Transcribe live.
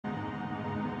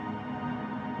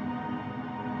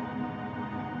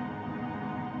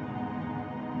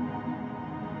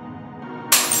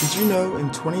Did you know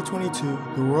in 2022,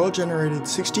 the world generated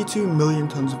 62 million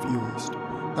tons of e-waste?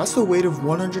 That's the weight of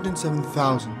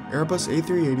 107,000 Airbus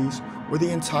A380s or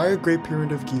the entire Great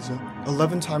Pyramid of Giza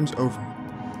 11 times over.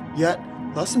 Yet,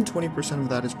 less than 20% of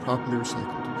that is properly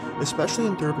recycled, especially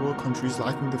in third world countries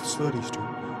lacking the facilities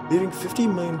to, leaving 50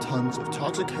 million tons of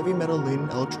toxic heavy metal-laden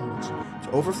electronics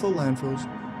to overflow landfills,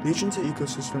 leach into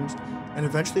ecosystems, and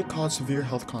eventually cause severe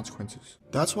health consequences.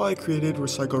 That's why I created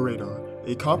Recycle Radar,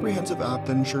 a comprehensive app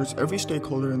that ensures every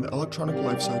stakeholder in the electronic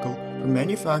lifecycle, from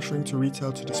manufacturing to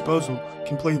retail to disposal,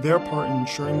 can play their part in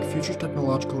ensuring future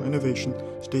technological innovation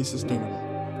stays sustainable.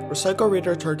 Recycle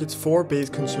Radar targets 4 base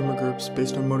consumer groups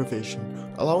based on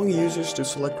motivation, allowing users to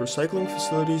select recycling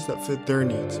facilities that fit their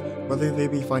needs, whether they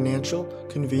be financial,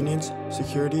 convenience,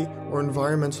 security, or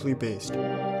environmentally based.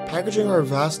 Packaging our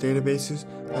vast databases,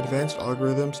 advanced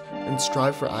algorithms, and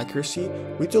strive for accuracy,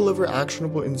 we deliver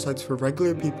actionable insights for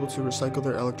regular people to recycle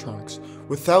their electronics,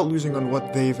 without losing on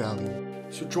what they value.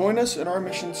 So join us in our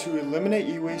mission to eliminate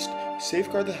e-waste,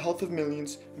 safeguard the health of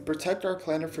millions, and protect our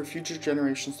planet for future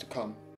generations to come.